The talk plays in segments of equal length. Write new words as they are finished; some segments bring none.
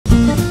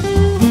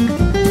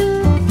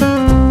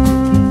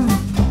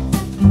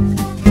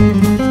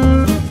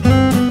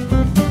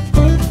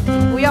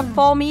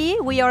Pomi.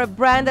 We are a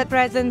brand that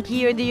present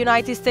here in the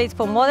United States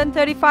for more than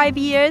 35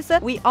 years.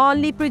 We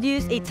only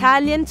produce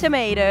Italian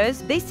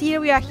tomatoes. This year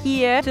we are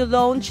here to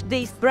launch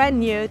this brand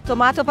new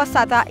tomato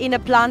passata in a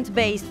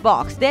plant-based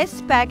box.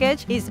 This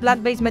package is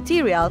plant-based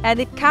material and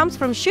it comes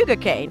from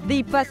sugarcane.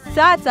 The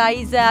passata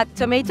is a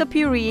tomato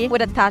puree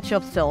with a touch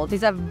of salt.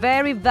 It's a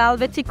very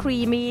velvety,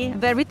 creamy,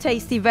 very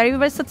tasty, very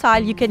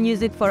versatile. You can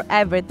use it for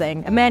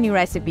everything. Many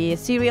recipes,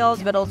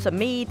 cereals, but also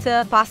meat,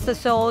 pasta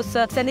sauce.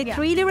 And it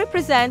really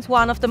represents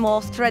one of the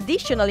most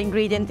traditional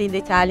ingredients in the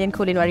Italian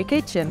culinary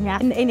kitchen.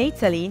 In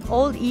Italy,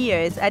 all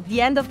years, at the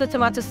end of the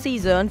tomato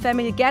season,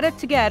 families gather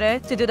together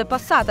to do the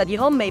passata, the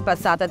homemade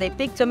passata. They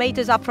pick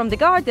tomatoes up from the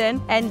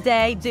garden and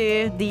they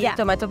do the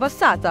tomato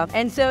passata.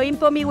 And so in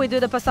Pomi, we do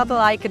the passata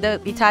like the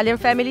Italian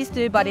families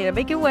do, but in a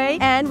bigger way,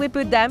 and we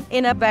put them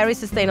in a very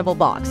sustainable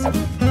box.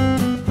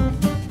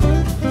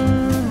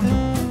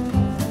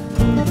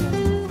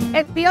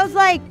 It feels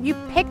like you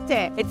picked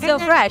it. It's so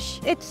fresh.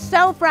 It's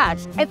so fresh.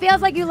 It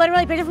feels like you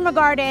literally picked it from a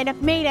garden,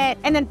 made it,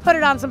 and then put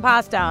it on some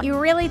pasta. You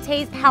really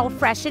taste how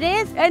fresh it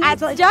is. And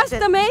it's just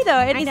tomato.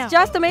 It's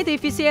just tomato.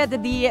 If you see at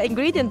the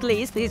ingredient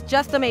list, it's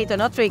just tomato,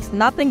 no tricks,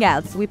 nothing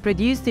else. We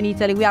produced in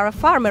Italy. We are a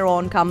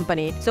farmer-owned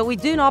company. So we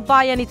do not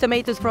buy any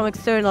tomatoes from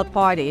external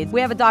parties. We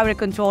have a direct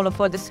control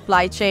for the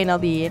supply chain of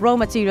the raw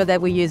material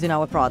that we use in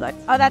our product.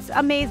 Oh, that's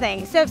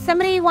amazing. So if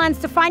somebody wants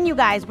to find you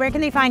guys, where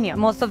can they find you?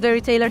 Most of the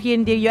retailers here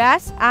in the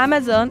US,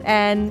 Amazon,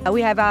 and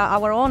we have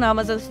our own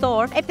Amazon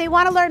store. If they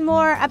want to learn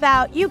more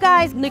about you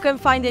guys, you can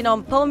find it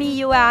on Pomi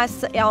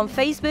US, on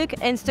Facebook,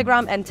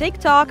 Instagram, and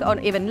TikTok, or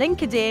even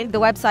LinkedIn. The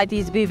website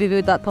is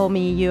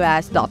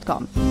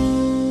www.pomius.com.